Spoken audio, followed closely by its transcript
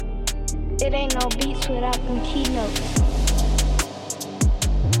It ain't no beats without them keynotes.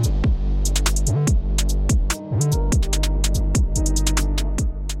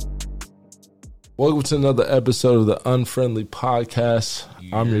 Welcome to another episode of the Unfriendly Podcast.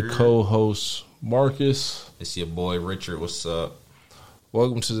 I'm your co-host, Marcus. It's your boy, Richard. What's up?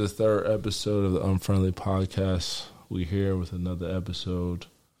 Welcome to the third episode of the Unfriendly Podcast. We here with another episode.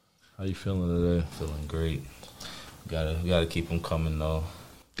 How you feeling today? Feeling great. Gotta keep them coming, though.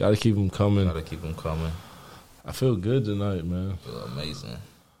 Gotta keep them coming. I feel good tonight, man. feel amazing.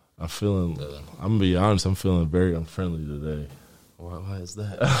 I'm gonna be honest, I'm feeling very unfriendly today. Why is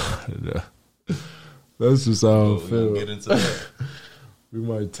that? Yeah. That's just how I feel. We'll get into that. We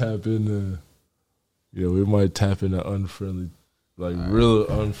might tap into unfriendly, real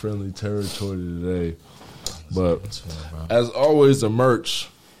unfriendly territory today. But as always, the merch.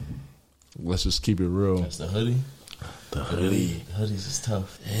 Let's just keep it real. That's the hoodie. The hoodie. The hoodies is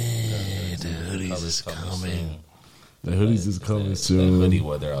tough. Yeah, the hoodies is coming. The hoodies is coming soon. It's hoodie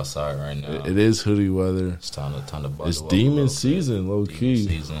weather outside right now. It is hoodie weather. It's time to bundle It's up demon season, low key.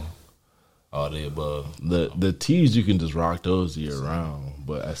 Season. All the above. The tees you can just rock those year round,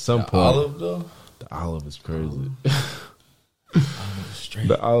 but at some point, olive though. The olive is crazy. Straight.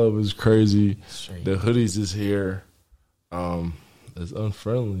 The olive is crazy. Straight. The hoodies is here. It's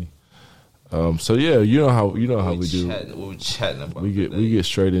unfriendly. So yeah, you know how we do. What we chatting about? We get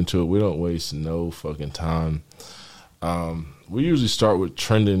straight into it. We don't waste no fucking time. We usually start with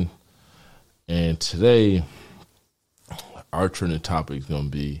trending, and today our trending topic is gonna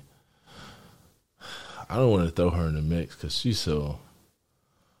be. I don't want to throw her in the mix because she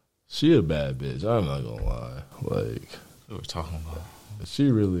a bad bitch. I'm not gonna lie. Like, What we're talking about?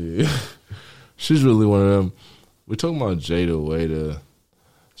 she's really one of them. We're talking about Jada Wada.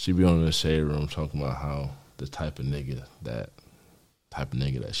 She be on the shade room talking about how the type of nigga that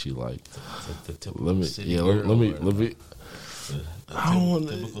she like. Let me. I don't want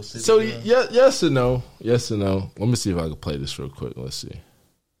to. So yes and no. Yes and no. Let me see if I can play this real quick. Let's see.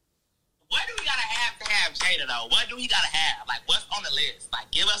 What do we gotta have Jada though? What do we gotta have? Like, what's on the list? Like,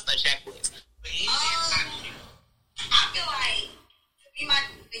 give us the checklist. I feel like to be my,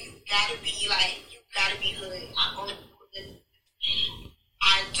 you gotta be hood.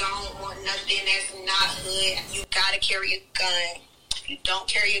 I don't want nothing that's not hood. You gotta carry a gun. If you don't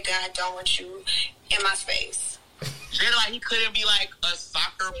carry a gun, I don't want you in my space. Jada, like, he couldn't be like a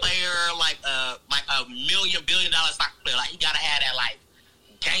soccer player, like a billion dollar soccer player. Like, he gotta have that like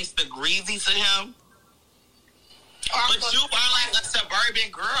gangsta greasy to him. But you are like a suburban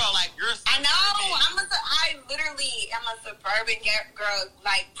girl, like you're. I know. I literally am a suburban girl,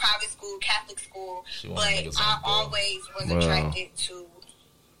 like private school, Catholic school. But I always was attracted to.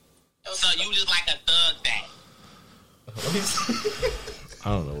 So you just like a thug thing. I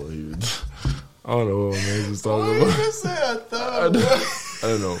don't know what he was. I don't know what man was talking about. You just say a thug. I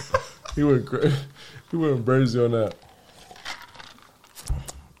don't know. He went crazy. He went crazy on that.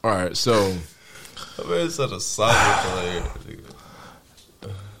 All right, so. I mean, it's such a soccer player.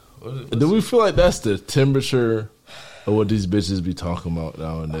 Do we feel like that's the temperature of what these bitches be talking about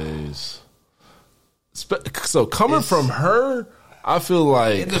nowadays? So coming from her, I feel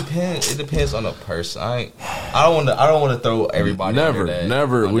like it depends. It depends on the person. I don't want to throw everybody.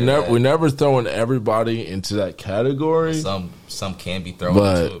 Never. We never throwing everybody into that category. Some can be thrown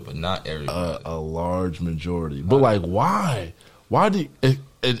into it, but not everybody. A large majority. But like, why? Why do?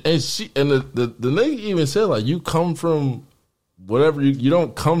 And she and the nigga even said like, you come from whatever, you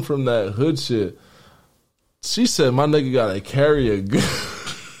don't come from that hood shit. She said my nigga gotta carry a gun.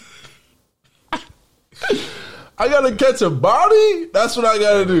 I gotta catch a body. That's what I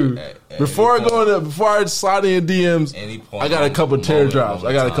gotta do. Before I slide in DMs, I got a couple teardrops.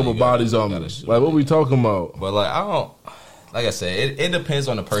 I got a couple bodies on me. Like, what we talking about? But like, like I said, it depends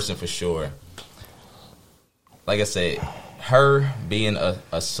on the person for sure. Like I said, her being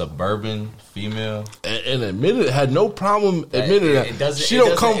a suburban female and admitted had no problem admitting that she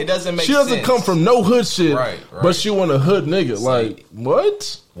doesn't come from no hood shit, right. But she want a hood nigga. So like,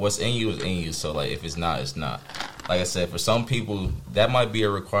 what? What's in you is in you. So like, if it's not, it's not. Like I said, for some people that might be a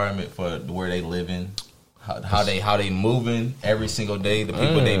requirement for where they live in, how they moving every single day, the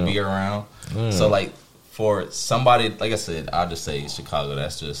people they be around. So like, for somebody, like I said, I'll just say Chicago.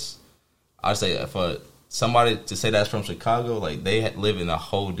 I'd say for somebody to say that's from Chicago, like they live in a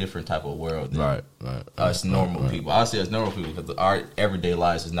whole different type of world than us normal people. I say us normal people because our everyday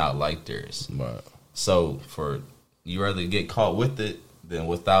lives is not like theirs. Right. So for you rather get caught with it than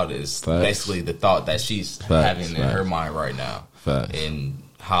without it is basically the thought that she's having in her mind right now. And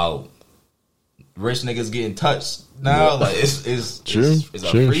how rich niggas getting touched now. Like it's true. It's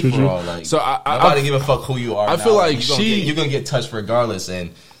a free for all. Like so nobody give a fuck who you are. I feel like you're gonna get touched regardless,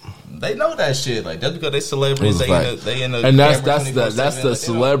 and they know that shit. Like just because they celebrities, they in the and that's the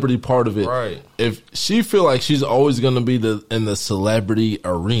celebrity part of it. Right. If she feel like she's always gonna be in the celebrity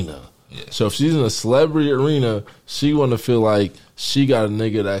arena. Yeah. So if she's in a celebrity arena, she want to feel like she got a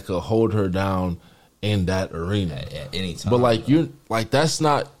nigga that could hold her down in that arena at any time. But like that's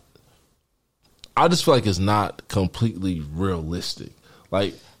not. I just feel like it's not completely realistic.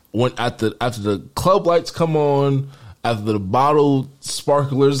 Like when after the club lights come on, after the bottle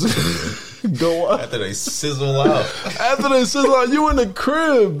sparklers go up, after they sizzle out, you in the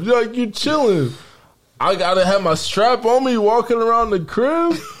crib, like you chilling. I gotta have my strap on me walking around the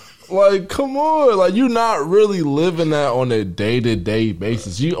crib. Like, come on. Like, you're not really living that on a day-to-day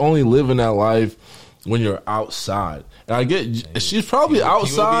basis. You only living that life when you're outside. And I get, she's probably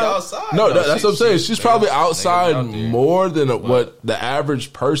outside. No, that's what I'm saying. She's probably outside more than what the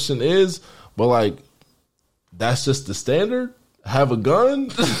average person is. But, like, that's just the standard? Have a gun?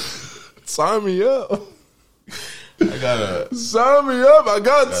 Sign me up. Sign me up.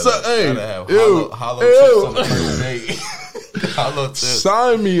 Hollow tips on the first date.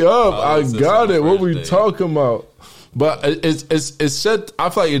 Sign me up. I got it. What we talking about? But it's set. I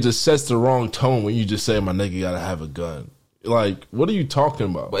feel like it just sets the wrong tone when you just say my nigga gotta have a gun. Like, what are you talking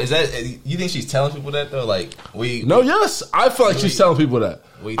about? But is that you think she's telling people that though? Like yes, I feel like she's telling people that.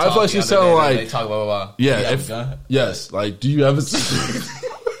 I feel like she's telling like they talk blah blah blah. Yeah, yes. Like, do you ever?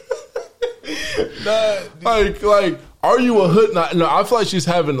 like, are you a hood? No, I feel like she's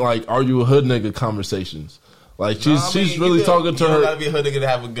having like, are you a hood nigga conversations. Like she's really talking to her. You gotta be a hood nigga to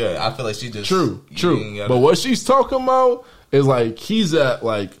have a gun. I feel like she just true. But what she's talking about is like he's at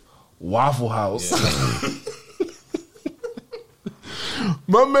like Waffle House. Yeah.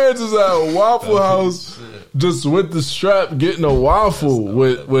 My man's is at Waffle House, just with the strap, getting a waffle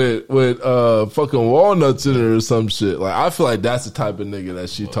with fucking walnuts in it or some shit. Like I feel like that's the type of nigga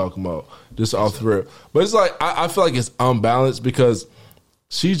that she talking about, just off the rip. But it's like I feel like it's unbalanced because.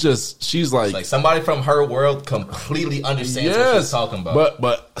 She's like somebody from her world completely understands what she's talking about.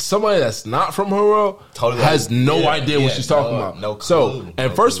 But somebody that's not from her world totally has no idea what she's talking about. No clue. So,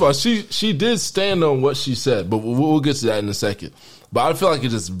 and first of all, she did stand on what she said, but we'll get to that in a second. But I feel like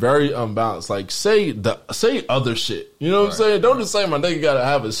it's just very unbalanced. Like say other shit. You know what I'm saying? Don't just say my nigga gotta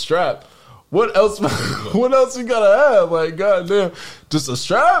have a strap. What else? What else you gotta have? Like goddamn, just a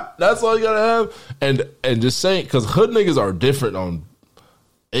strap? That's all you gotta have. And just saying because hood niggas are different on.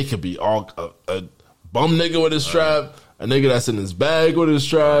 It could be all a bum nigga with his strap, a nigga that's in his bag with his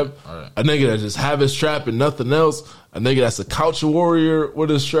strap, a nigga that just have his strap and nothing else, a nigga that's a couch warrior with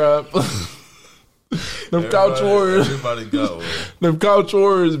his strap. Couch warriors. Everybody go. Them couch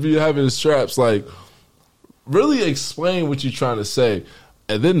warriors be having straps. Like, really explain what you're trying to say.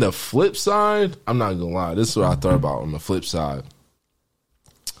 And then the flip side, I'm not gonna lie, this is what I thought about on the flip side.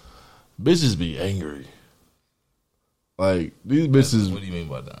 Bitches be angry. Like, these bitches... What do you mean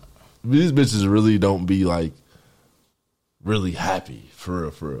by that? These bitches really don't be, like, really happy, for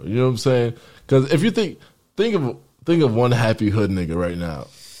real. You know what I'm saying? Because if you think of one happy hood nigga right now.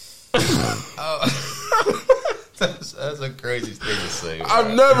 That's a crazy thing to say. Bro.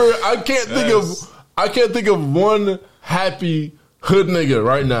 I can't think of one happy hood nigga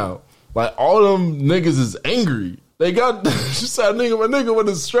right now. Like, all them niggas is angry. They got... She said, my nigga with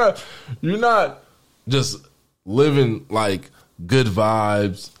a strap. You're not just... living like good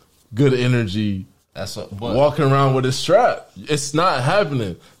vibes, good energy. That's what, walking around with a strap. It's not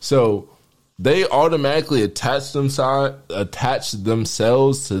happening. So they automatically attach themselves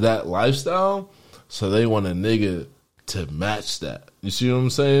to that lifestyle. So they want a nigga to match that. You see what I'm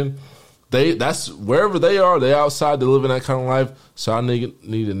saying? That's wherever they are. They outside. They living that kind of life. So I need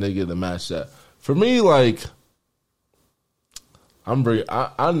a nigga to match that. For me, like I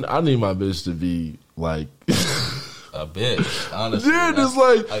need my bitch to be like a bitch, honestly. Yeah, just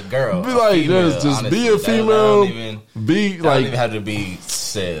like a girl. Be like female, just honestly, be a female. Be like, don't even have to be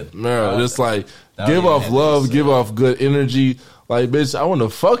said. Man, just like give off love, give off good energy. Like, bitch, I want to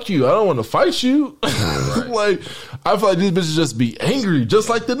fuck you. I don't want to fight you. Right. Like, I feel like these bitches just be angry, just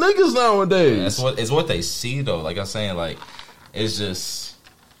like the niggas nowadays. Yeah, it's what they see though. Like I'm saying, like it's just.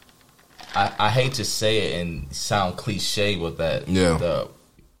 I hate to say it and sound cliche with that. Yeah. The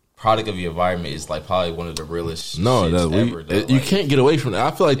product of your environment is like probably one of the realest ever. You can't get away from that.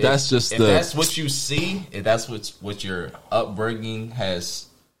 I feel like that's just if that's what you see, if that's what your upbringing has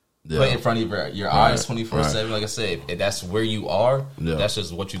put in front of your eyes 24/7. Like I said, if that's where you are, that's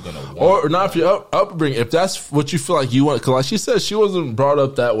just what you're gonna want. Or not if your upbringing. If that's what you feel like you want, because like she said, she wasn't brought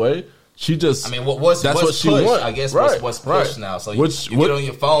up that way. She just. I mean, what's what she pushed? want. I guess right, what's pushed now. So you what, get on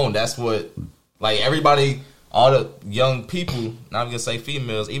your phone. That's what, like, everybody, all the young people. Not gonna say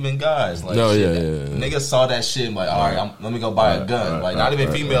females, even guys. Like, niggas saw that shit and like, all right, let me go buy a gun. Like, not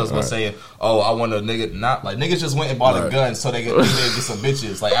even females were saying, oh, I want a nigga. Not like niggas just went and bought a gun so they could get some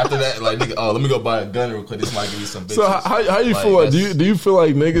bitches. Like after that, like nigga, oh, let me go buy a gun real quick. This might give you some bitches. So how you feel? Like, do you feel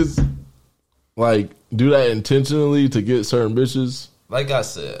like niggas like do that intentionally to get certain bitches? Like I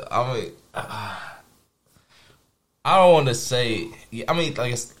said, I mean, I don't want to say. I mean,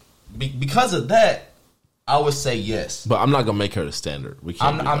 like because of that, I would say yes. But I'm not gonna make her the standard. We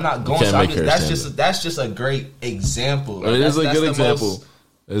can't. I'm not going to. That's just a great example. Like, it is a good example.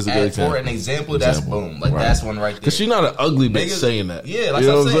 It's a good example. For an example, that's boom. Like that's one right there. Because she's not an ugly bitch saying that. Yeah, like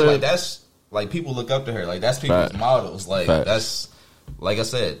I'm saying, like that's like people look up to her. Like that's people's models. Like that's like I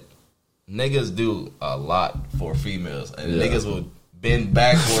said, niggas do a lot for females, and niggas will bend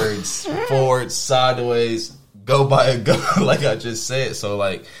backwards, forwards, sideways, go buy a gun. Like I just said. So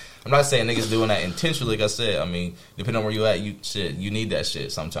like, I'm not saying niggas doing that intentionally. Like I said, I mean, depending on where you at, you need that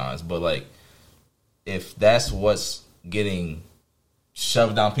shit sometimes. But like, if that's what's getting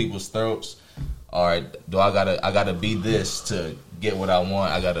shoved down people's throats, all right, do I gotta be this to get what I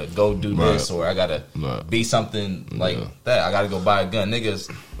want? I gotta go do this, or I gotta be something like that. I gotta go buy a gun.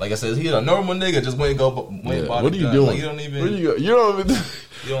 Niggas, like I said, he's a normal nigga. Just went and bought a gun. What are you doing? Like, you don't even. Where you go?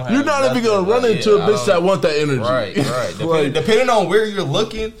 You're not even gonna run into a bitch that want that energy. Right. Depending on where you're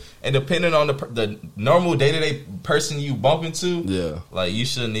looking, and depending on the normal day to day person you bump into, like you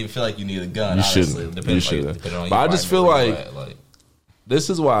shouldn't even feel like you need a gun. You shouldn't. But I just feel like this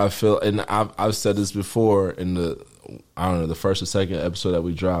is why I feel, and I've said this before in the first or second episode that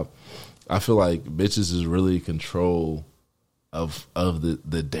we dropped. I feel like bitches is really control of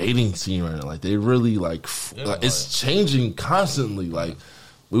the dating scene right now. Like they really like it's changing constantly. Like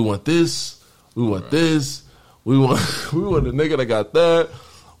we want this, we want this, we want a nigga that got that.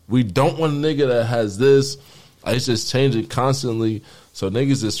 We don't want a nigga that has this. Like, it's just changing constantly. So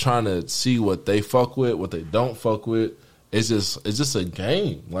niggas is trying to see what they fuck with, what they don't fuck with. It's just a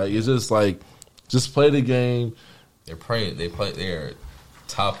game. Like it's just like just play the game. They're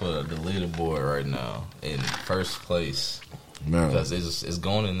top of the leaderboard right now in first place. Man. Because it's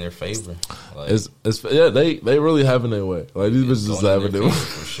going in their favor. Like, they really having their way. Like these bitches is having their way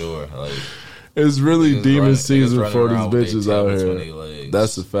for sure. Like it's really demon season for these bitches out here.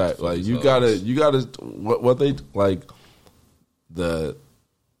 That's a fact. Like you gotta what they like the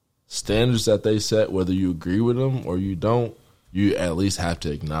standards that they set, whether you agree with them or you don't, you at least have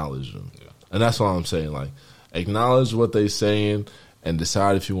to acknowledge them. Yeah. And that's all I'm saying. Like acknowledge what they saying and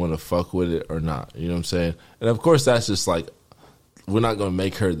decide if you want to fuck with it or not. You know what I'm saying? And of course that's just like, we're not going to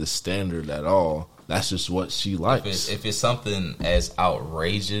make her the standard at all. That's just what she likes. If it's something as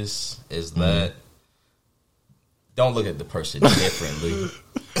outrageous as that, don't look at the person differently.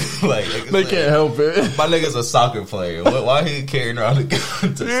 Like they can't help it. My nigga's a soccer player. Why he carrying around a gun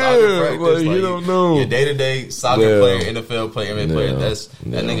to soccer practice? Like you don't know. Your day-to-day soccer player, NFL player, NBA player.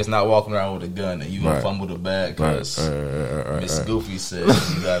 That nigga's not walking around with a gun and you gonna fumble the bag because Miss Goofy said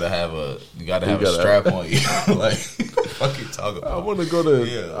you gotta have a strap on you. Like fuck you talking about? I want to go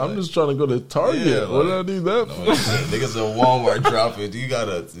to. I'm just trying to go to Target. Yeah, what do I need that for? Niggas at Walmart dropping. You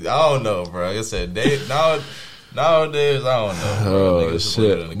gotta. I don't know, bro. Like I said, nowadays, I don't know. Oh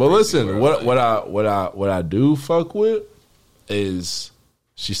shit! But listen, what I do fuck with is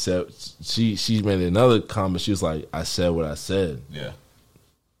she said she made another comment. She was like, "I said what I said." Yeah.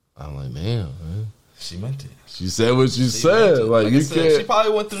 I'm like, damn, man. She meant it. She said what she said. Like you can't. She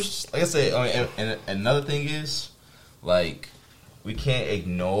probably went through. Like I said, I mean, and another thing is, like, we can't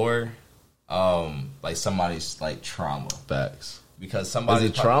ignore, like somebody's like trauma. Facts. Because somebody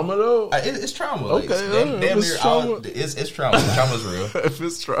is it trauma though? It's trauma. Like, okay, it's trauma. It's trauma. Trauma's real. If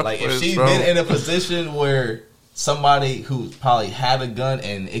it's trauma, like if she's been in a position where somebody who probably had a gun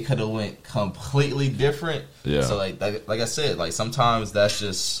and it could have went completely different. Yeah. So like I said, like sometimes that's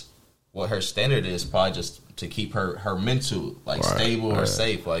just what her standard is. Probably just to keep her mental like stable or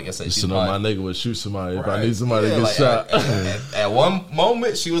safe. Like I said, just to know my nigga would shoot somebody if I need somebody to get shot. At one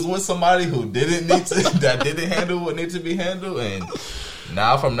moment, she was with somebody who didn't need to, that didn't handle what needed to be handled, and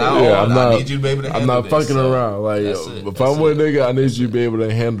now on, I need you to be able to handle. I'm not fucking around. Like if I'm with a nigga, I need you to be able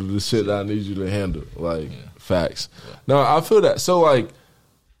to handle the shit that I need you to handle. Like facts. Yeah. No, I feel that. So like,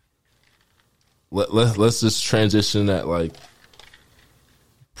 let's just transition that like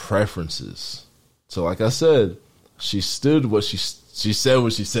preferences. So like I said, she stood what she said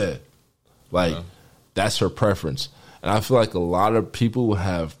what she said. Like that's her preference. And I feel like a lot of people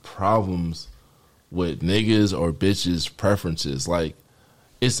have problems with niggas or bitches' preferences. Like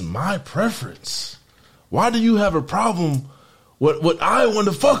it's my preference. Why do you have a problem with what I want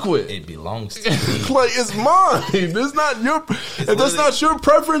to fuck with? It belongs to me. Like, it's mine. It's not your. If that's not your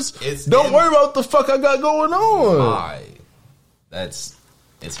preference, don't worry about what the fuck I got going on. It's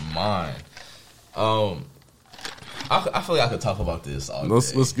mine. I feel like I could talk about this all day.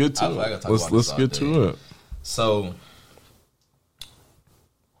 Let's get to it. Let's get to it. So,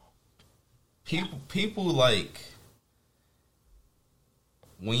 people like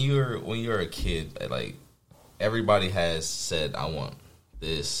when you're a kid, like everybody has said, I want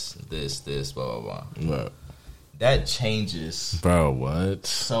this, blah blah blah. Right. That changes, bro. What?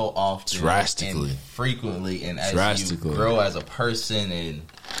 So often, drastically, and frequently, and as you grow as a person and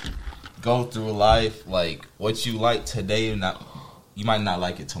go through life, like what you like today, you might not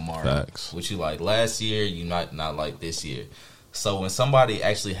like it tomorrow. Facts. What you like last year, you might not like this year. So when somebody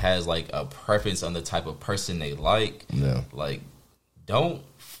actually has like a preference on the type of person they like, like don't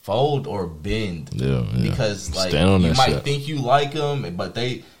fold or bend, because like you might think you like them, but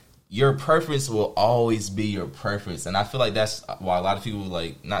your preference will always be your preference. And I feel like that's why a lot of people,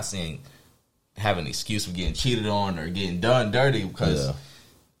 like, not saying have an excuse for getting cheated on or getting done dirty, because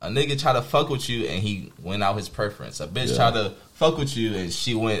a nigga try to fuck with you and he went out his preference. A bitch try to fuck with you and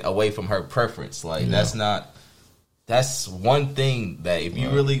she went away from her preference. Like, that's one thing that if you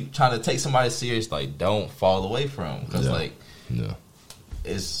really trying to take somebody serious, like, don't fall away from. Because,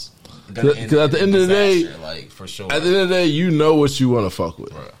 it's because at the end of the day, like, for sure. At the end of the day, you know what you want to fuck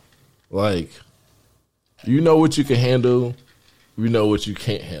with. Right. Like, you know what you can handle, you know what you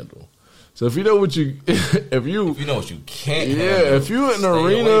can't handle. So if you know what you, if you know what you can't handle, if you're in an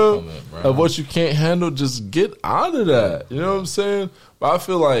arena of what you can't handle, just get out of that. You know what I'm saying? But I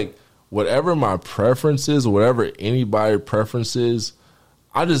feel like whatever my preference is, whatever anybody's preference is,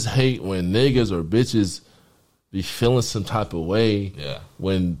 I just hate when niggas or bitches be feeling some type of way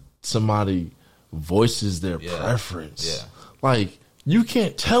when somebody voices their preference. Yeah. Like, you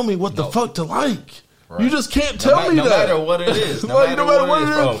can't tell me what the fuck to like. Right. You just can't tell me that. No matter what it is. No matter what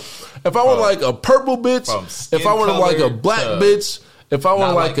it is. If I want like a purple bitch, if I want like a black bitch, if I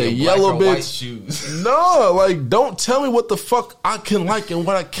want like a yellow bitch, no, like, don't tell me what the fuck I can like and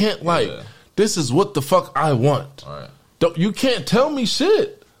what I can't like. Yeah. This is what the fuck I want. Right. You can't tell me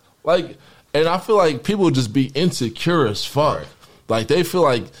shit. Like, and I feel like people just be insecure as fuck. Right. Like, they feel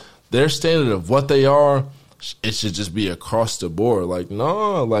like their standard of what they are, it should just be across the board. Like,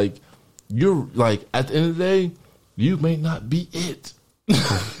 no, like, you're like, at the end of the day, you may not be it.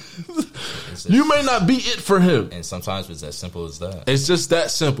 You may not be it for him. And sometimes it's as simple as that. It's just that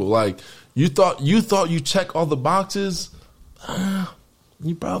simple. Like, you thought you check all the boxes.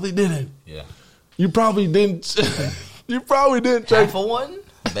 You probably didn't. Yeah. You probably didn't. You probably didn't check. Half of one,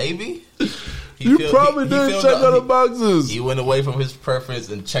 maybe. You probably didn't check all the boxes. He went away from his preference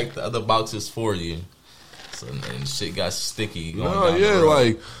and checked the other boxes for you. So, and shit got sticky. No, yeah,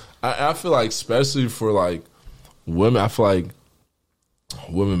 like, I feel like, especially for like women, I feel like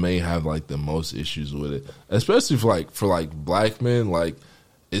women may have like the most issues with it, especially for like black men. Like,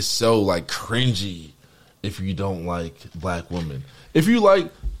 it's so like cringy if you don't like black women. If you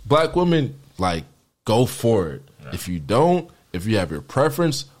like black women, like, go for it. Yeah. If you don't, if you have your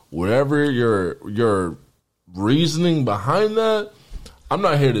preference, whatever your reasoning behind that, I'm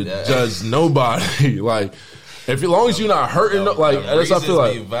not here to judge nobody. Like, as long as you're not hurting, like, that's what I feel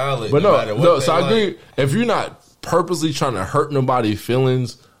like. Valid, but no. So I agree. If you're not purposely trying to hurt nobody's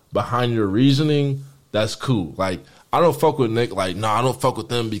feelings behind your reasoning, that's cool. Like, I don't fuck with Nick. Like, no, I don't fuck with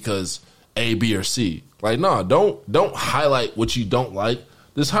them because A, B, or C. Like, no, don't highlight what you don't like.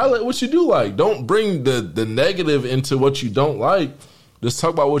 Just highlight what you do like. Don't bring the negative into what you don't like. Just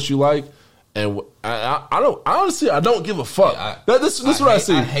talk about what you like. And I don't give a fuck. Yeah, this is what I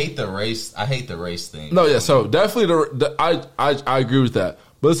see. I hate the race thing. No, yeah. So definitely, I agree with that.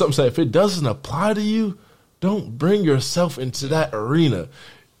 But that's what I'm saying. If it doesn't apply to you, don't bring yourself into that arena.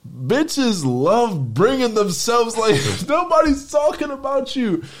 Bitches love bringing themselves, like, nobody's talking about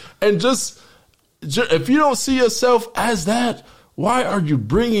you. And just if you don't see yourself as that, why are you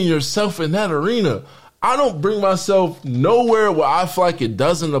bringing yourself in that arena? I don't bring myself nowhere where I feel like it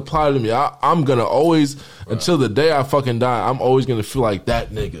doesn't apply to me. I'm going to always, until the day I fucking die, I'm always going to feel like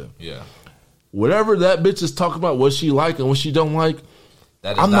that nigga. Yeah. Whatever that bitch is talking about, what she like and what she don't like,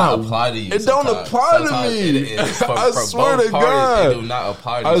 that does not apply to you. It don't apply to me. I swear to God. It do not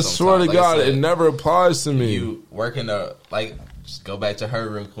apply to you. I swear to God, it never applies to me. You work in just go back to her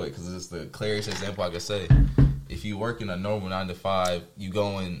real quick, because it's the clearest example I could say. If you work in a normal 9 to 5, you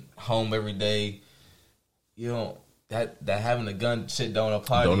going home every day, that having a gun shit don't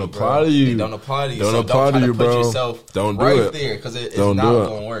apply Don't to you, apply bro. to you. It don't apply to you. Don't So apply don't try to you, to put bro. yourself Don't do right it. there because it's Don't not do it.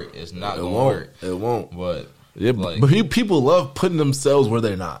 going to work. It's not It going to won't. work. It won't. But Yeah, like, but people love putting themselves where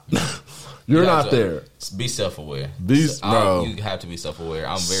they're not. You're not there. Be self-aware. Bro. You have to be self-aware.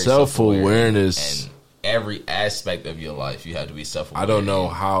 I'm very Self-awareness. self-aware. And every aspect of your life, you have to be self-aware. I don't know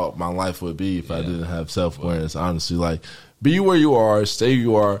how my life would be if I didn't have self-awareness, honestly. Like, be where you are, stay where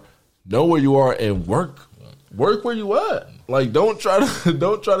you are, know where you are, and work where you at. Like, don't try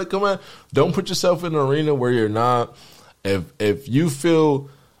to come out. Don't put yourself in an arena where you're not. If you feel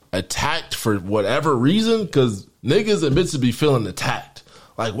attacked for whatever reason, because niggas admit to be feeling attacked.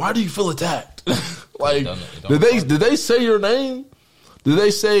 Like, why do you feel attacked? Like, did they say your name? Did they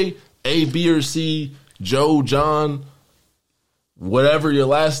say A, B, or C, Joe, John, whatever your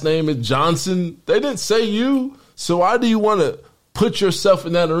last name is, Johnson? They didn't say you. So why do you want to put yourself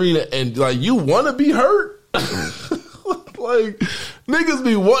in that arena and, like, you want to be hurt? Like, niggas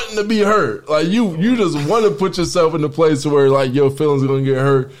be wanting to be hurt. Like, you just want to put yourself in a place where, like, your feelings are going to get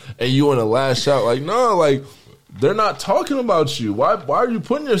hurt and you want to lash out. Like, no, like, they're not talking about you. Why are you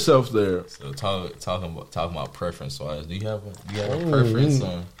putting yourself there? So talking about preference wise, do you have a preference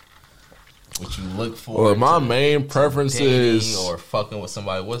on what you look for? Well, my main preference is or fucking with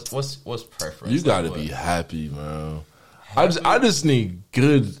somebody. What's preference? You got to be happy, man. I just need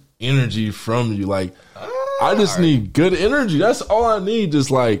good energy from you. Like, I just need good energy. That's all I need. Just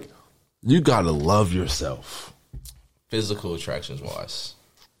like, you got to love yourself. Physical attractions wise.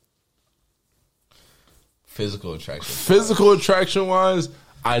 Physical attraction wise,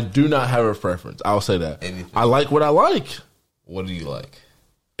 I do not have a preference. I'll say that. Anything. I like what I like. What do you like?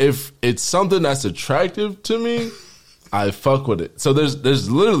 If it's something that's attractive to me, I fuck with it. So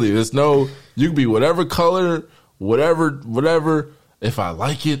there's no, you can be whatever color, whatever. If I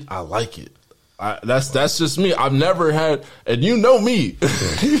like it, I like it. That's just me. I've never had, and you know me.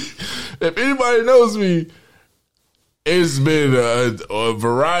 If anybody knows me, it's been a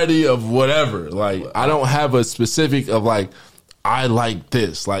variety of whatever. Like, I don't have a specific of like, I like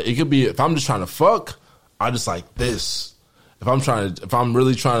this. Like, it could be, if I'm just trying to fuck, I just like this. If I'm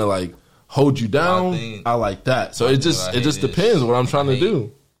really trying to like hold you down, I like that. So it just depends what I'm trying to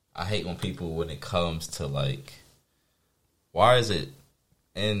do. I hate when people, when it comes to like, why is it,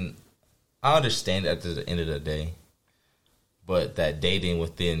 and I understand at the end of the day, but that dating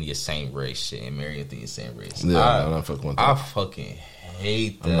within your same race shit and marrying within your same race. Yeah, I'm not fucking with that. I fucking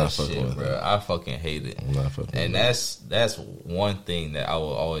hate that shit, bro. I fucking hate it. I'm not fucking and with that's one thing that I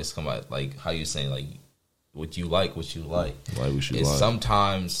will always come out, like how you saying, like what you like. Like what you it's like.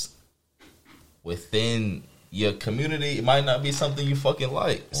 sometimes within your community, it might not be something you fucking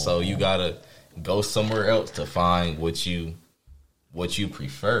like. So you gotta go somewhere else to find what you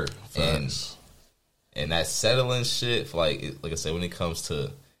prefer. And that settling shit, like I said, when it comes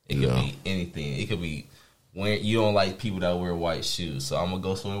to, it could be anything. It could be when you don't like people that wear white shoes, so I'm gonna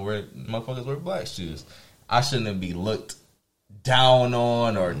go somewhere where motherfuckers wear black shoes. I shouldn't be looked down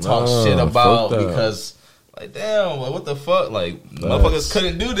on or talk shit about because, like, damn, what the fuck? Like, motherfuckers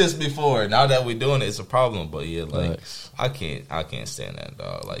couldn't do this before. Now that we're doing it, it's a problem. But yeah, like, I can't stand that,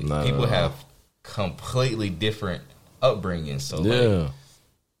 dog. Like, people have completely different upbringing, so like,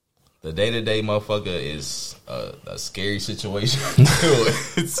 the day-to-day motherfucker is a scary situation too.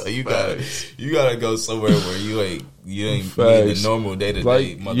 So you gotta go somewhere where you ain't being the normal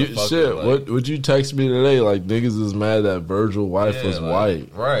day-to-day motherfucker. Shit, like, would you text me today? Like, niggas is mad that Virgil's wife was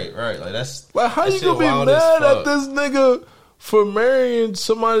white. Right. Like, that's like, how you gonna be mad at this nigga for marrying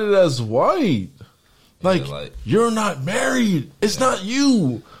somebody that's white? Like, you're not married. It's not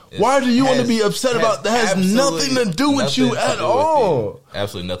you. Why do you want to be upset about that? Has nothing to do with you at all.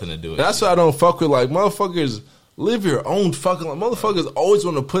 Absolutely nothing to do with That's what I don't fuck with. Like, motherfuckers, live your own fucking life. Motherfuckers always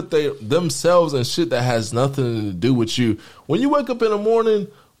want to put themselves in shit that has nothing to do with you. When you wake up in the morning,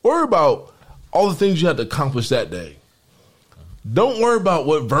 worry about all the things you had to accomplish that day. Don't worry about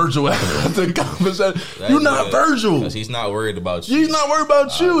what Virgil had to accomplish. You're not Virgil. Because he's not worried about you. He's not worried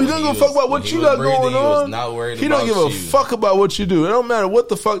about you. He doesn't give a fuck about what you got going on. He don't give a fuck about what you do. It don't matter what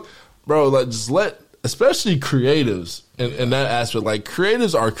the fuck. Bro, like, just especially creatives in that aspect. Like,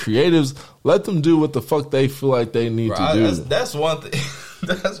 creatives are creatives. Let them do what the fuck they feel like they need to do. That's one thing.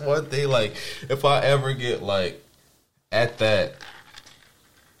 That's one thing. Like, if I ever get, like, at that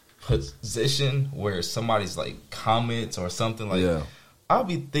position where somebody's like comments or something, like, I'll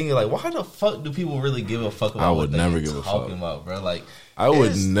be thinking, like, why the fuck do people really give a fuck about what they're talking about, bro? Like, I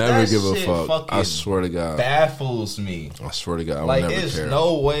would never give a fuck. I swear to God, baffles me. I swear to God, I would like, never there's care.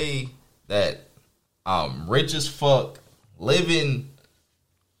 no way that I'm rich as fuck, living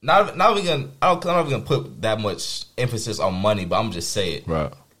I'm not even gonna put that much emphasis on money, but I'm just saying,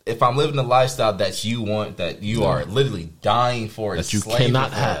 right. If I'm living the lifestyle that you want, that you are literally dying for, that you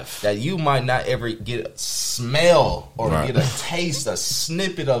cannot have, that you might not ever get a smell or get a taste, a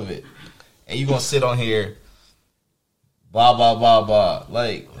snippet of it, and you gonna sit on here, blah blah blah blah,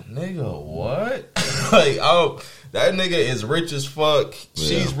 like nigga, what? Like, oh, that nigga is rich as fuck. Yeah.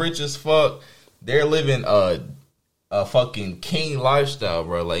 She's rich as fuck. They're living a fucking king lifestyle,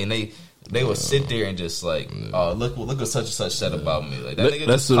 bro. Like, and they would sit there and just like, oh, look what such and such said about me. Like, that nigga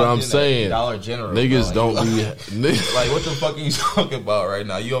that's what I'm saying. Dollar General, niggas bro. don't be like, what the fuck are you talking about right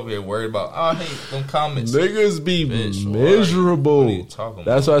now? You over here worried about? Oh, hey, them comments. Niggas be miserable. What are you talking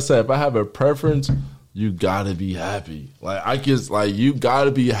that's about? Why I said if I have a preference, you gotta be happy. Like, I just like you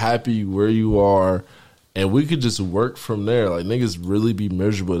gotta be happy where you are. And we could just work from there. Like, niggas really be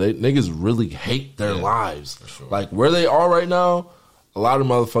miserable. Niggas really hate their lives. Sure. Like, where they are right now, a lot of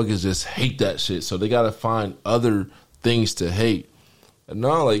motherfuckers just hate that shit. So they got to find other things to hate. And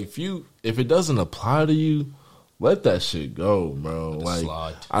no, like, if it doesn't apply to you, let that shit go, bro.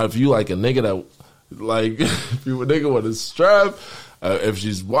 Like, if you like a nigga that, like, if you a nigga with a strap, if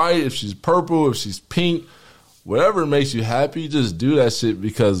she's white, if she's purple, if she's pink, whatever makes you happy, just do that shit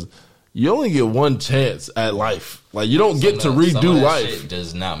because you only get one chance at life. Like, you don't get to redo life. Shit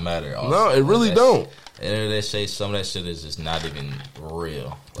does not matter. Also. No, it really don't. And they say some of that shit is just not even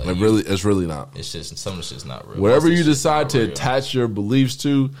real. Like, it's really not. It's just some of the shit's not real. Whatever you decide to attach your beliefs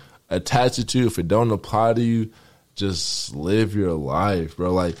to, attach it to. If it don't apply to you, just live your life,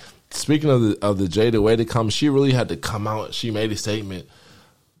 bro. Like, speaking of the Jada way to come, she really had to come out. She made a statement.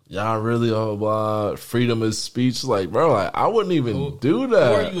 Y'all really all about freedom of speech? Like, bro, like, I wouldn't even do that.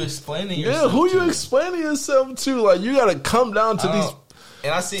 Who are you explaining yourself to? Yeah, who you explaining yourself to? Like, you got to come down to these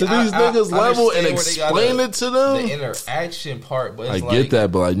niggas' level and explain it to them. The interaction part, but it's I get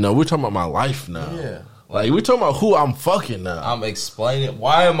that, but like, no, we're talking about my life now. Yeah. Like, we're talking about who I'm fucking now. I'm explaining.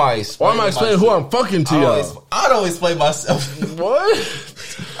 Why am I explaining who I'm fucking to y'all? I don't explain myself. What?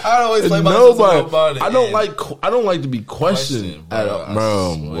 I don't explain myself to nobody. I don't like to be questioned.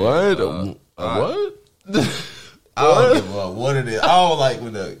 Bro, what? What? I don't give a what it is. I don't like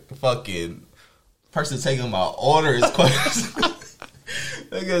when the fucking person taking my order is questioned.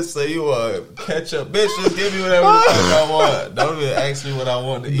 They gonna say you want ketchup, bitch. Just give me whatever the fuck I want. Don't even ask me what I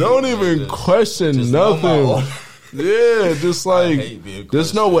want to eat. Don't even question nothing. Yeah, just like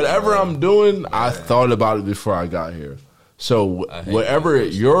just know whatever I'm doing. I thought about it before I got here. So whatever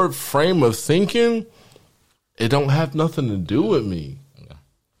your frame of thinking, it don't have nothing to do with me.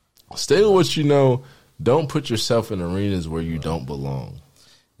 Stay with what you know. Don't put yourself in arenas where you don't belong.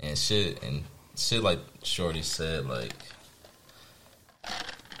 And shit like Shorty said, like.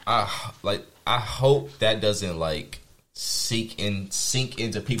 I hope that doesn't like sink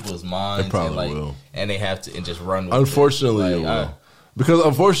into people's minds. It probably will, and they have to just run with unfortunately, it will. Because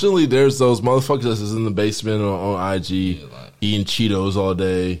unfortunately, there's those motherfuckers that's in the basement on IG eating Cheetos all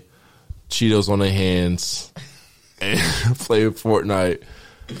day, Cheetos on their hands, and playing Fortnite.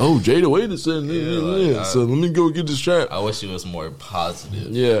 Oh, Jada Wade is saying so let me go get the strap. I wish it was more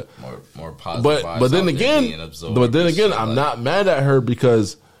positive. Yeah, more positive. But then again, I'm not mad at her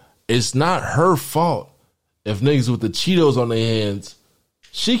because it's not her fault if niggas with the Cheetos on their hands.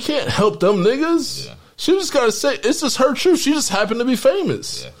 She can't help them niggas. Yeah. She just gotta say it's just her truth. She just happened to be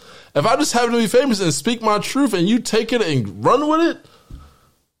famous. Yeah. If I just happen to be famous and speak my truth and you take it and run with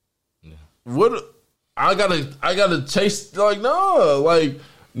it, what I gotta chase like no like.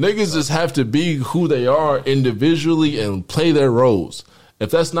 Niggas just have to be who they are individually and play their roles.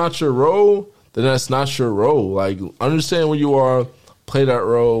 If that's not your role, then that's not your role. Like, understand where you are, play that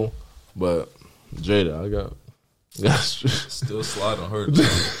role. But Jada, I got still slide on her.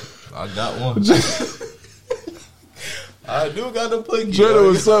 I got one. I do got to put Jada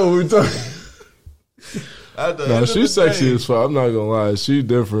was so we talking. No, she's sexy as fuck. I'm not gonna lie, she's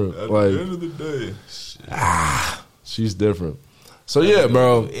different. At the end of the day, she's different. So yeah,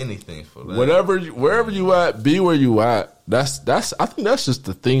 bro. Anything for that. Wherever you at, be where you at. That's. I think that's just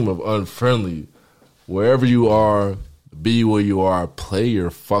the theme of Unfriendly. Wherever you are, be where you are. Play your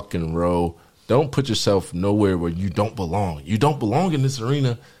fucking role. Don't put yourself nowhere where you don't belong. You don't belong in this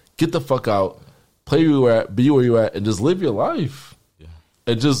arena. Get the fuck out. Play where you at. Be where you at, and just live your life. Yeah.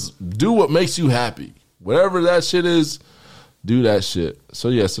 And just do what makes you happy. Whatever that shit is, do that shit. So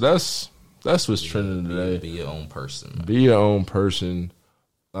yeah. So that's what's trending today. Be your own person. Man. Be your own person.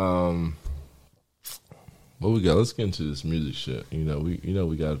 What we got? Let's get into this music shit. We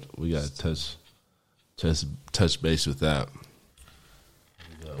got touch base with that.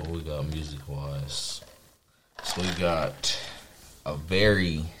 We got music wise. So we got a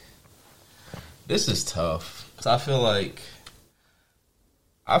very. This is tough because I feel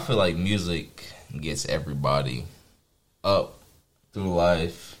like music gets everybody up through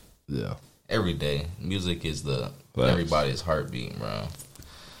life. Yeah, every day. Music is everybody's heartbeat, bro.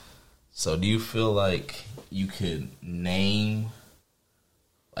 So, do you feel like you could name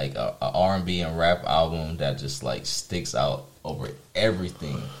like a R&B and rap album that just like sticks out over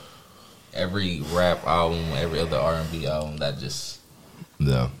everything? Every rap album, every other R&B album that just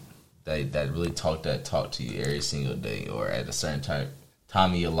that really talk to you every single day, or at a certain time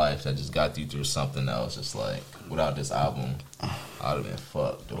of your life that just got you through something that was just like, without this album, I'd have been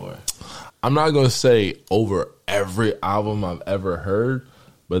fucked. Or I'm not gonna say over every album I've ever heard,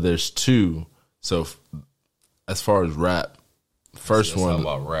 but there's two. So as far as rap, first one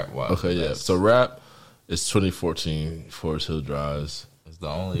about rap. Okay, yeah. So rap is 2014 Forest Hill Drives. It's the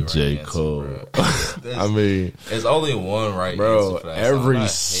only right J. answer, Cole. Bro. I mean, there's only one right bro. answer for that Every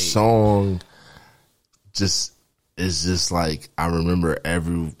song just is just like I remember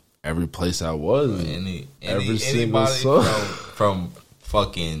every place I was. Every single song from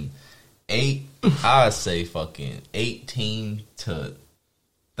fucking 18 to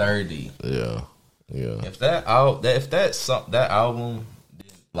 30. Yeah. If that album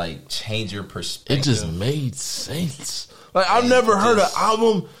like change your perspective, it just made sense. Like I've never heard an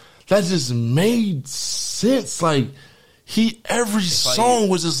album that just made sense. Like every song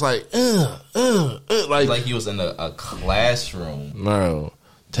was just like like he was in a classroom. No,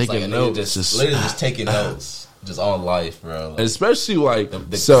 taking notes, just taking notes. Just on life, bro. Like, especially like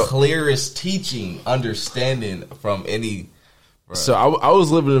the clearest teaching, understanding from any. Bro. So I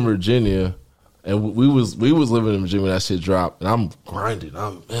was living in Virginia, and we was living in Virginia when that shit dropped, and I'm grinding.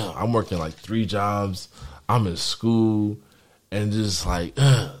 I'm working like 3 jobs. I'm in school, and just like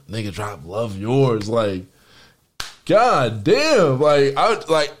nigga drop Love Yours, like god damn, like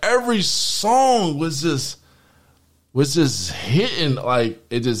every song was just hitting, like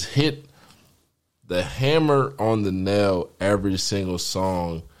it just hit the hammer on the nail every single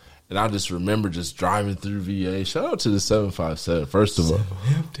song. And I just remember just driving through VA. Shout out to the 757. First of all,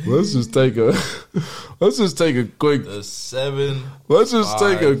 let's just take a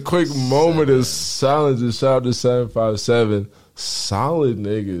quick moment of silence and shout out to 757. Solid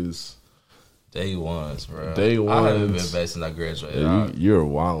niggas. Day ones, bro. Day ones. I haven't been back since I graduated. Yeah, you're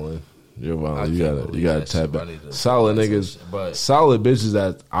wildin'. You're wildin'. You gotta tap it. Solid niggas, but solid bitches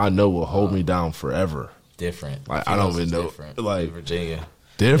that I know will hold me down forever. Different. Like I don't even know. Like Virginia.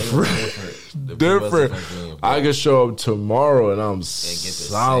 Different. I could show up tomorrow and I'm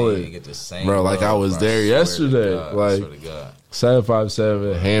solid, get the same, bro. Like I was there yesterday. Like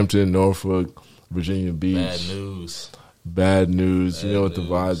 757, Hampton, Norfolk, Virginia Beach. Bad news. You know what the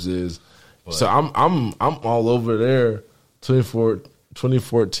vibes is. But, so I'm all over there.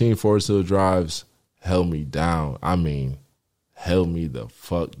 2014 Forest Hill Drives held me down. I mean, held me the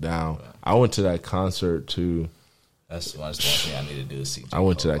fuck down. Right. I went to that concert too. That's one thing I need to do. See, I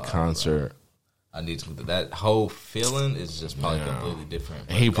went to that concert. Bro. I need to. That whole feeling is just probably completely different.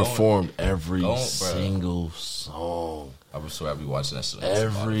 And he performed every single song. I swear I'll be watching that shit.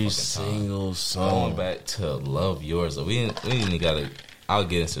 Every single song. Going back to Love Yours. We ain't gotta. I'll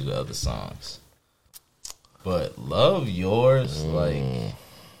get into the other songs. But Love Yours, like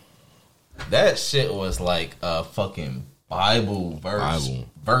that shit was like a fucking Bible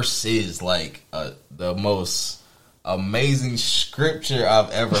verses, like the most amazing scripture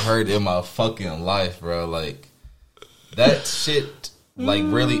I've ever heard in my fucking life, bro. Like that shit, like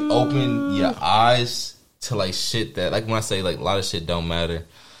really opened your eyes to like shit that, like when I say like a lot of shit don't matter.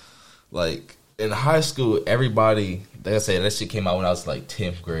 Like in high school, everybody, like I said, that shit came out when I was like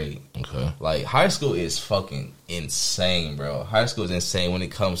 10th grade. Okay. Like high school is fucking insane, bro. High school is insane when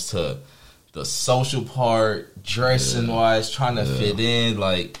it comes to the social part, dressing wise, trying to fit in.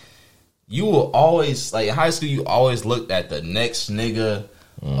 Like you will always, like in high school, you always looked at the next nigga,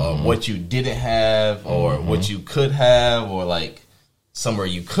 what you didn't have, or what you could have, or like somewhere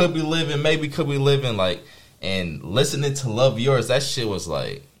you could be living, maybe could be living. Like, and listening to Love Yours, that shit was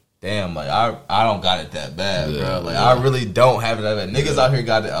like, damn, like I don't got it that bad, bro. Like I really don't have it that bad. Niggas out here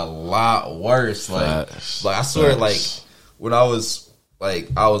got it a lot worse. Like I swear, like when I was a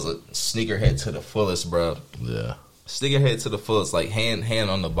sneakerhead to the fullest, bro. Yeah, sneakerhead to the fullest. Like hand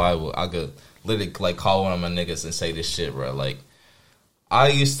on the Bible, I could literally like call one of my niggas and say this shit, bro. Like I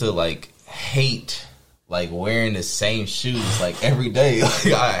used to like hate like wearing the same shoes like every day. Like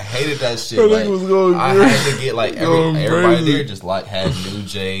I hated that shit. Like I had to get like everybody there just like had new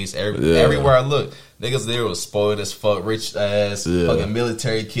J's. Everywhere I looked, niggas there was spoiled as fuck, rich ass, fucking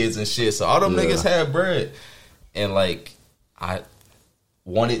military kids and shit. So all them niggas had bread, and like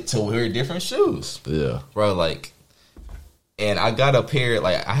wanted to wear different shoes. Yeah, bro. Like, and I got a pair.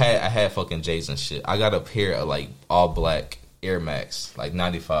 Like, I had fucking J's and shit. I got a pair of like all black Air Max, like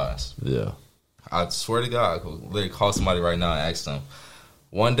 95s. Yeah. I swear to God, I could literally call somebody right now and ask them.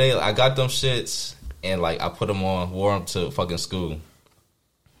 One day, I got them shits and like I put them on, wore them to fucking school.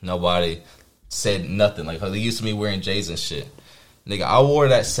 Nobody said nothing. Like, they used to me wearing J's and shit. Nigga, I wore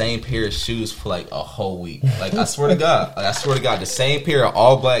that same pair of shoes for like a whole week. Like, I swear to God. The same pair of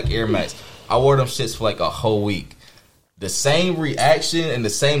all black Air Max. I wore them shits for like a whole week. The same reaction and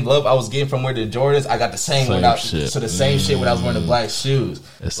the same love I was getting from wearing the Jordans, I got the same without shit when I was wearing the black shoes.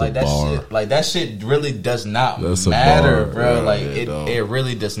 It's like a that bar. shit. Like, that shit really does not matter, bro. Yeah, like it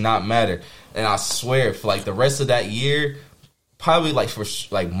really does not matter. And I swear, for like the rest of that year, probably like for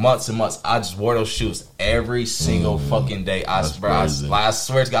like months and months, I just wore those shoes every single fucking day. I swear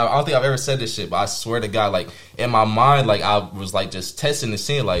to God, I don't think I've ever said this shit, but I swear to God, like in my mind, like I was like just testing and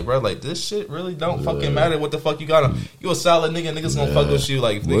seeing, like, bro, like this shit really don't fucking matter. What the fuck you got on? You a solid nigga, niggas gonna fuck with you.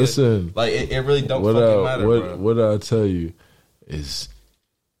 Like, listen, like it really don't fucking matter. Bro. What I tell you is,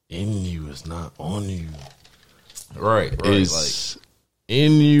 in you is not on you. Right. It's like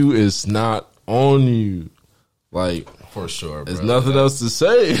in you is not on you. Like, for sure, bro. There's nothing else to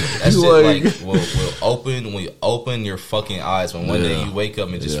say. That shit will open your fucking eyes when one day you wake up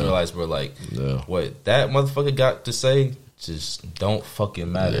and just realize, bro, like, what that motherfucker got to say just don't fucking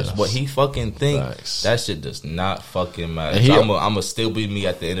matter. Yes. What he fucking think, that shit does not fucking matter. So I'ma still be me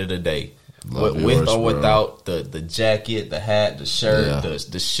at the end of the day. With or without the jacket, the hat, the shirt,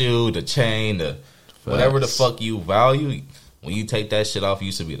 the shoe, the chain, whatever the fuck you value, when you take that shit off,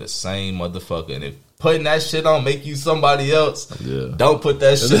 you should be the same motherfucker. And if putting that shit on make you somebody else, don't put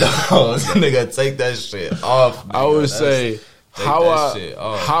that shit on. Nigga, take that shit off. Nigga. I would say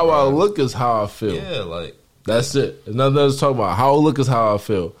how I look is how I feel. Yeah, like that's it. There's nothing else to talk about. How I look is how I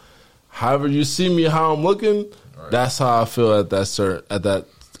feel. However you see me, how I'm looking, that's how I feel at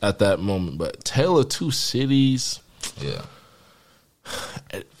that moment. But Tale of Two Cities,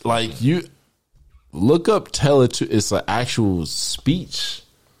 like you look up Tale of Two. It's an actual speech.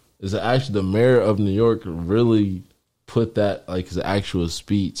 Is actually the mayor of New York really put that like as an actual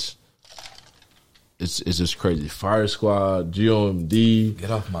speech. It's just crazy. Fire Squad, GOMD.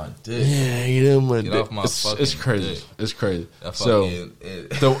 Get off my dick. Yeah, get off my fucking it's crazy. dick. It's crazy. So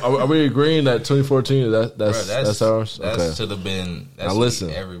are we agreeing that 2014 that's ours? That should have been. Now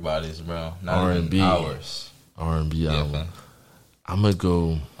listen, everybody's, bro. Not R&B ours. R&B album. I'm gonna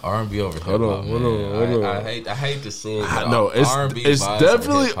go R&B over here. Hold on. I hate to say it. No, it's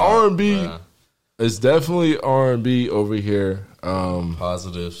definitely R&B. It's definitely R&B over here.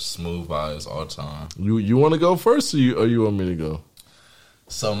 Positive, smooth vibes all time. You want to go first, or you want me to go?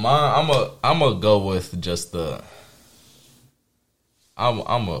 So mine, I'm gonna go with just the.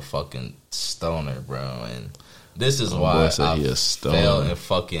 I'm a fucking stoner, bro, and this is why I fell in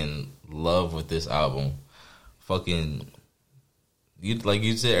fucking love with this album. Fucking. Like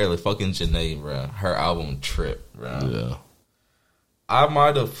you said earlier, fucking Janae, bro. Her album Trip, bro. Yeah. I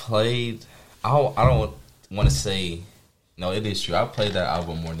might have played. I don't want to say. No, it is true. I played that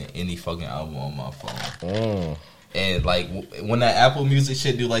album more than any fucking album on my phone. And like when that Apple Music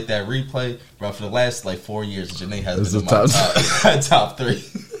shit do like that replay, bro. For the last like 4 years, Janae has been in my top 3.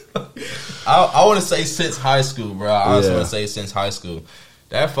 I want to say since high school, bro. I also want to say since high school.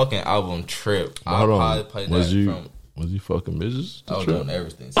 That fucking album Trip. I probably played that Was you fucking bitches? I was doing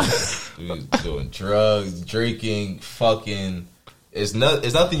everything. So we was doing drugs, drinking, fucking. It's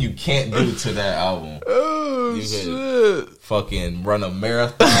nothing you can't do to that album. Oh, you shit. Fucking run a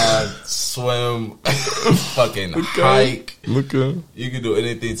marathon, swim, fucking hike. Okay. You can do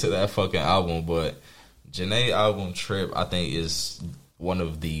anything to that fucking album. But Janae album Trip, I think, is one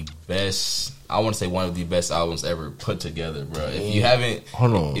of the best. I want to say one of the best albums ever put together, bro. If you haven't,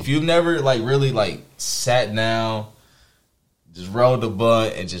 if you've never like really like sat down, just rolled the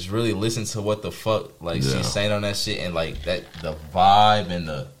blunt and just really listened to what the fuck like she's saying on that shit, and like that the vibe and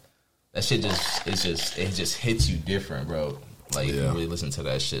that shit it just hits you different, bro. Like you really listen to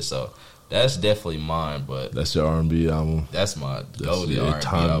that shit. So that's definitely mine. But that's your R&B album. That's my go-to R&B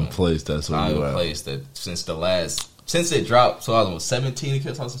time album. And place. That's what time and place that since it dropped, 2017,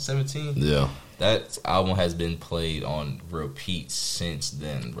 2017. Yeah. That album has been played on repeat since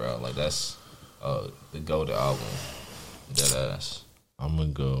then, bro. Like, that's the go-to album. Deadass. I'm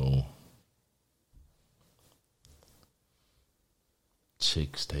going to go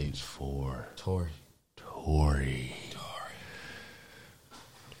Chick Stage 4. Tory.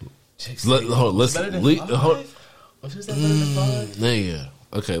 Listen. What's that better than 5? Nigga.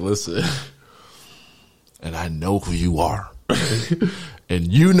 Okay, listen. And I know who you are.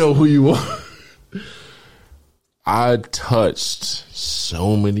 and you know who you are. I touched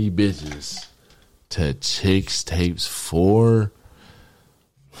so many bitches to Chicks Tapes 4.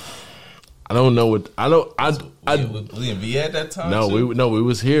 I don't know what I don't. We in VA at that time. No, too? we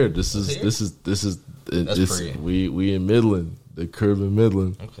was here. This is pre. we in Midland, the crib in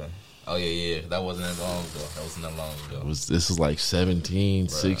Midland. Okay. Oh yeah. That wasn't that long ago. This was like 17,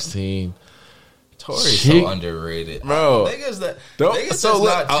 16. Tory's so underrated, bro. Niggas that don't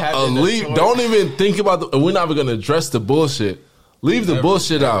even think about the. We're not even gonna address the bullshit. Leave the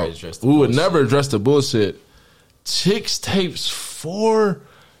bullshit out. We would never address the bullshit. Chicks Tapes 4.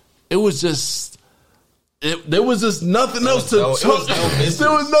 It was just. There was just nothing else to talk. There was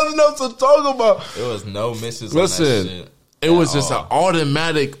nothing else to talk about. There was no misses. Listen, on that shit it was just an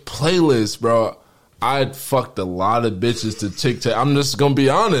automatic playlist, bro. I fucked a lot of bitches to Chick Tape. I'm just gonna be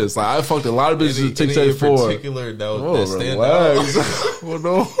honest. Like I fucked a lot of bitches to Chick Tape 4. In particular, that stand out. Well,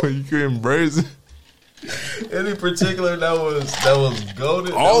 no, you can embrace it. Any particular that was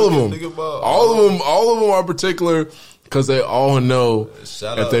golden. All of them. All of them are particular because they all know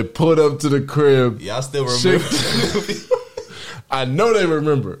if they put up to the crib. Y'all still remember? I know they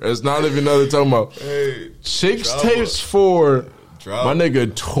remember. It's not even know they're talking about. Hey, Chicks Tapes 4. My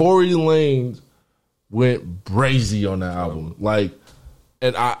nigga Tory Lanez went brazy on that album. Like,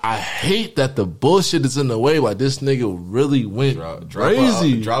 and I hate that the bullshit is in the way. Like, this nigga really went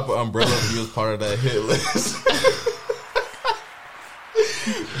crazy. Drop an umbrella if you was part of that hit list.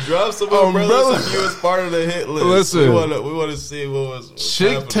 Drop some umbrellas if you was part of the hit list. Listen, we want to see what was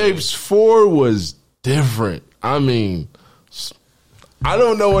Chick Tapes 4 was different. I mean, I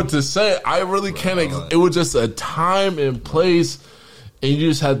don't know what to say. I really can't. It was just a time and place, and you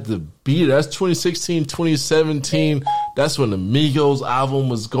just had to beat it. That's 2016, 2017. That's when the Migos album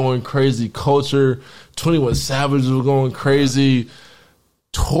was going crazy. Culture, 21 Savage was going crazy.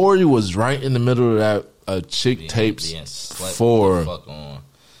 Tory was right in the middle of that. Chick Tapes 4.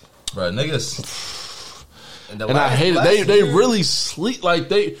 Bro, niggas. And I hate it. They really sleep like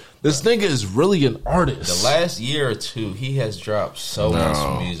they. This nigga is really an artist. The last year or two, he has dropped so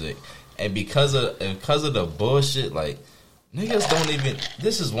much music, and because of the bullshit, like niggas don't even.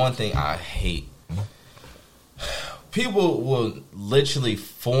 This is one thing I hate. People will literally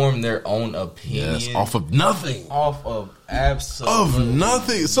form their own opinion off of nothing. Off of absolutely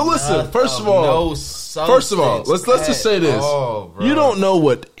nothing. So listen, first of all, let's just say this. You don't know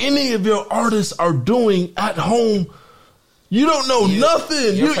what any of your artists are doing at home. You don't know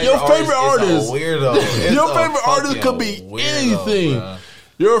nothing. Your favorite artist, your favorite artist could be anything. Bro.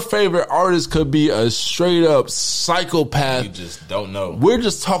 Your favorite artist could be a straight up psychopath. You just don't know. We're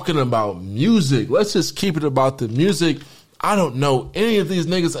just talking about music. Let's just keep it about the music. I don't know any of these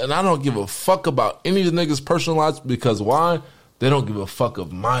niggas, and I don't give a fuck about any of the niggas' personal lives because why? They don't give a fuck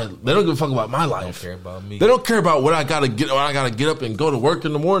about my life. They don't care about me. They don't care about what I gotta get. When I gotta get up and go to work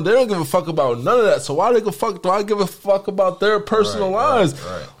in the morning. They don't give a fuck about none of that. So why do I give a fuck about their personal lives?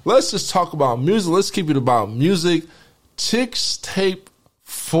 Right. Let's just talk about music. Let's keep it about music. Chicks Tape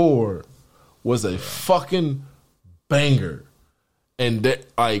 4 was a fucking banger, and that,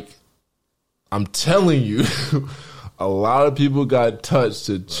 like, I'm telling you, a lot of people got touched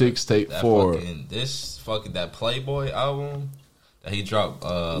to Chicks Tape 4. That Playboy album that he dropped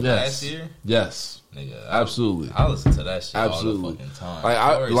last year. Yes, nigga, absolutely. I listen to that shit all the fucking time.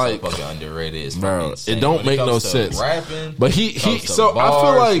 Like, so fucking underrated. It's bro, it don't make no sense. Rapping, but he so bars, I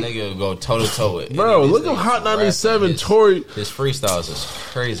feel like nigga go toe to toe with. Bro, look at Hot 97. Tory, his freestyles is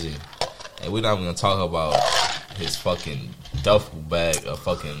crazy, and we're not even gonna talk about his fucking duffel bag of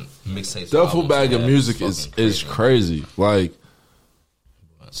fucking mixtapes. Duffel bag of music is crazy. Like,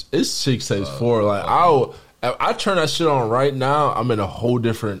 it's Chicks Tapes 4. Like, I turn that shit on right now, I'm in a whole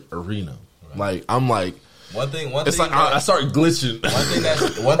different arena. Right. Like, I'm like, one thing. It's like I start glitching.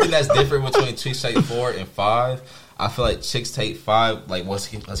 One thing that's different between Chicks Tape 4 and 5. I feel like Chicks Tape 5, like,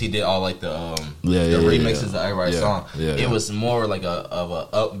 because he did all like the remixes of everybody's song. Yeah, it was more like a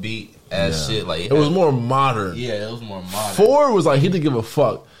upbeat ass shit. Like, it was more modern. Yeah, it was more modern. 4 was like he didn't give a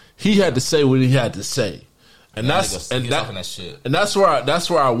fuck. He had to say what he had to say. And that's where I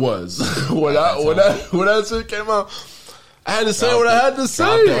was when that shit came out. I had to say what I had to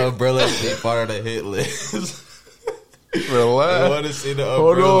say. The umbrella shit part of the hit list. Relax. I want to see the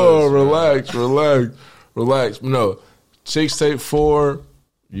umbrella. Hold on, relax. No, Chicks Tape 4.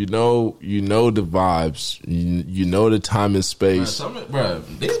 You know the vibes. You know the time and space. Bro,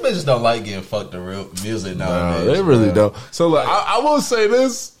 these bitches don't like getting fucked to real music nowadays. No, they really don't. So look, I will say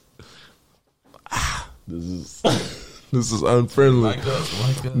this. This is unfriendly. Mic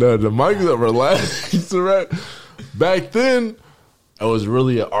up. No, the mic is up. Relax. Right? back then, it was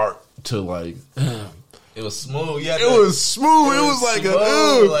really an art to like. It was smooth. Yeah, it was smooth. It was like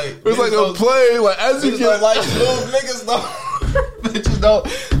it was like a play. Like as you get like smooth niggas bitches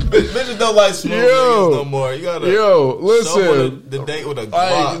don't like smooth niggas no more. You gotta listen. The date with a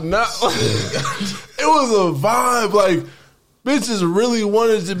Glock. It was a vibe. Like bitches really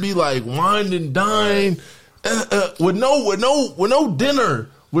wanted to be like wine and dine with no dinner,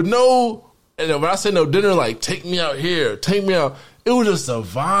 with no. And when I say no dinner, like take me out here, take me out. It was just a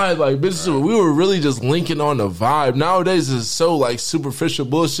vibe. Like bitches, we were really just linking on the vibe. Nowadays it's so like superficial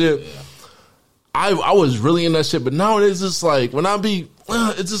bullshit. Yeah. I was really in that shit, but nowadays it's like when I be,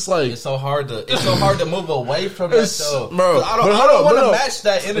 it's just like it's so hard to move away from that though, bro. I don't want to match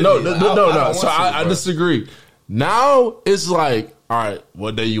that energy. No. So I disagree. Now it's like, all right,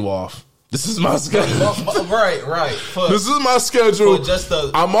 what day you off? This is my schedule. Right. This is my schedule.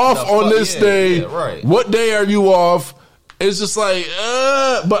 I'm off on this day. Yeah, right. What day are you off? It's just like,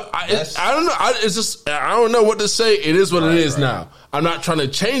 but I don't know. I don't know what to say. It is what it is now. I'm not trying to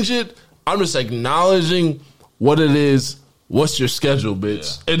change it. I'm just acknowledging what it is. What's your schedule,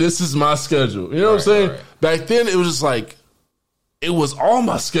 bitch? Yeah. And this is my schedule. You know what I'm saying? Right. Back then, it was just like, it was all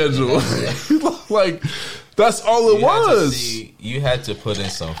my schedule. Like, that's all it was. You had to put in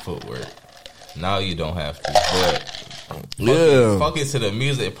some footwork. Now you don't have to. But fucking to the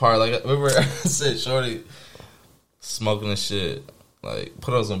music part. Like, remember I said, shorty smoking the shit. Like,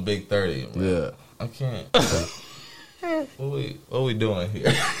 put on some Big 30. Bro. Yeah. I can't. What we doing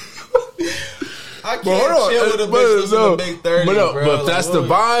here? I can't chill with a bitch with a Big 30, bro. But if that's the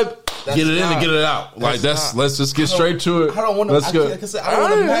vibe, get it in and get it out. Like, let's just get straight to it. I don't want to. I don't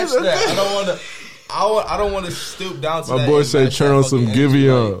want to match that. I don't want to. I don't want to stoop down to my that. My boy say turn on some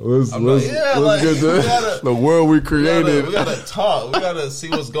Giveon. Let's get the world we created. We gotta talk. We gotta see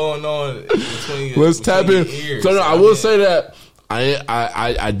what's going on between. Let's tap in. Ears. So no, I will say that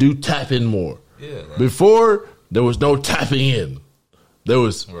I do tap in more. Yeah. Right. Before there was no tapping in. There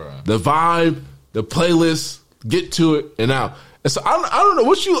was the vibe, the playlist, get to it, and out. And so I don't know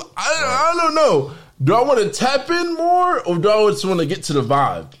what you. I don't know. Do I want to tap in more, or do I just want to get to the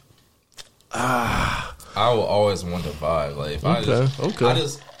vibe? I will always want the vibe. Like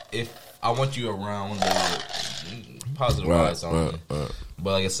if if I want you around, positive vibes on me.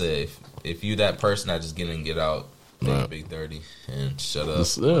 But like I said, if you that person that just get out, play Big 30 and shut up.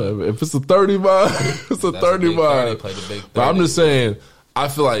 If it's a 30 vibe, it's a 30 vibe. Play the Big 30. But I'm just saying, I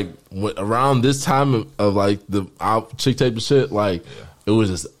feel like around this time of like the chick tape and shit, like it was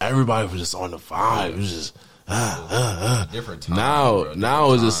just everybody was just on the vibe. It was just different time.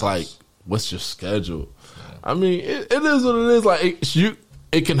 Now it's just like, what's your schedule? Yeah. I mean, it is what it is. Like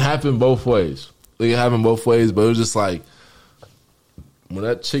it can happen both ways. It can happen both ways. But it was just like when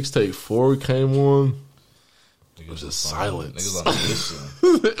that Chicks Take 4 came on, it was just silence.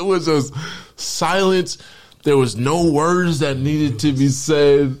 It was just silence. There was no words that needed to be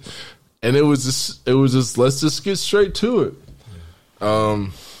said, and it was just let's just get straight to it.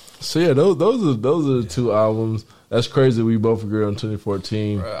 So yeah, those are the two albums. That's crazy. We both agree on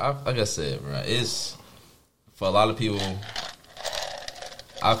 2014. Like I said, bro, it's for a lot of people.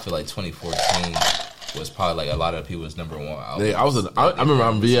 I feel like 2014 was probably like a lot of people's number one album. Yeah, I remember.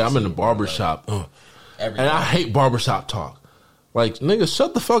 I'm in the barbershop, and I hate barbershop talk. Like, nigga,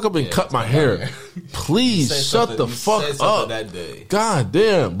 shut the fuck up and cut my hair. Please shut the fuck up. That day. God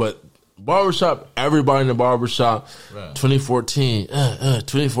damn. But barbershop, everybody in the barbershop, 2014,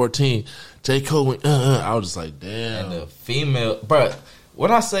 2014, J. Cole went, I was just like, damn. And the female, bro,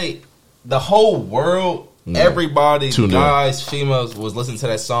 when I say the whole world, everybody, guys, females, was listening to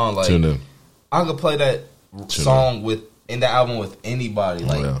that song. Like, I could play that song in that album with anybody,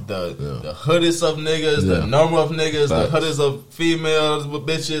 like the hoodest of niggas, the number of niggas, the hoodest of females with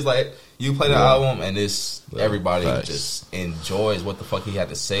bitches. Like you play the album, and it's everybody just enjoys what the fuck he had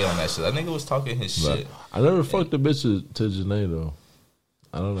to say on that shit. That nigga was talking his shit. I never fucked a bitch to Janae though.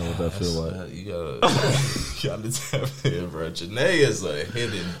 I don't know what that feel like. You gotta tap in, bro. Janae is a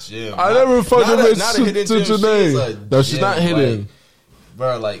hidden gem. I never fucked a bitch to Janae. No, she's not hidden, like,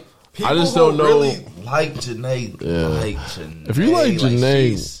 bro. Like. People I just don't know. Really like Janae. Like Janae. If you like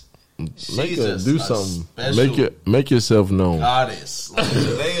Janae, make her do something. Make yourself known. Goddess. Like,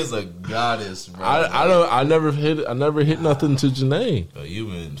 Janae is a goddess, bro. I never hit nothing to Janae. Bro, you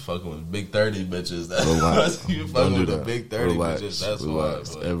been fucking with Big 30 bitches. That's you fucking with the Big 30 bitches. That's why.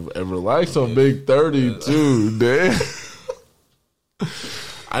 And relax on Big 30 too, damn.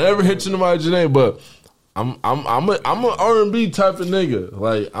 I never hit you to my Janae, but. I'm an R&B type of nigga.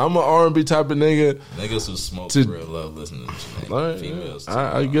 Like I'm an R&B type of nigga. Niggas who smoke real love listening to Janae. Females.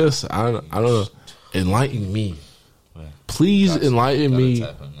 I guess I don't know. Enlighten me. Please enlighten me.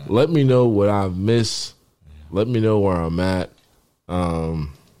 Let me know what I've missed. Let me know where I'm at.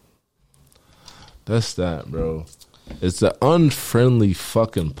 That's that, bro. It's the unfriendly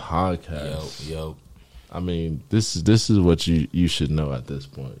fucking podcast. Yo. I mean, this is what you should know at this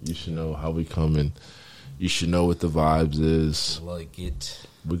point. You should know how we come in. You should know what the vibes is. Like it.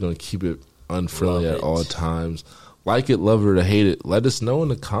 We're gonna keep it unfriendly at all times. Like it, love it, or hate it. Let us know in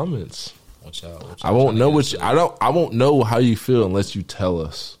the comments. What y'all I won't know what I won't know how you feel unless you tell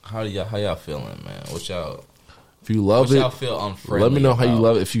us. How y'all feeling, man? What y'all? If you love it, y'all feel unfriendly. Let me know how you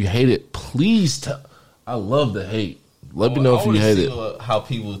love it. If you hate it, please tell. I love the hate. Let me know if you hate it. How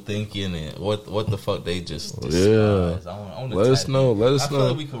people thinking and what the fuck they just despise. Yeah. Let us know. Let us know. I feel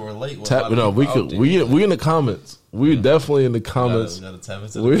like we can relate. With we could. We in the comments. We definitely in the comments. We gotta tap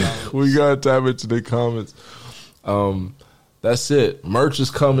into the comments. We gotta tap into the comments. That's it. Merch is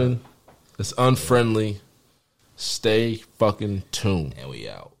coming. It's unfriendly. Stay fucking tuned. And we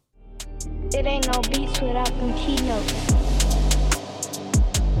out. It ain't no beats without them keynotes.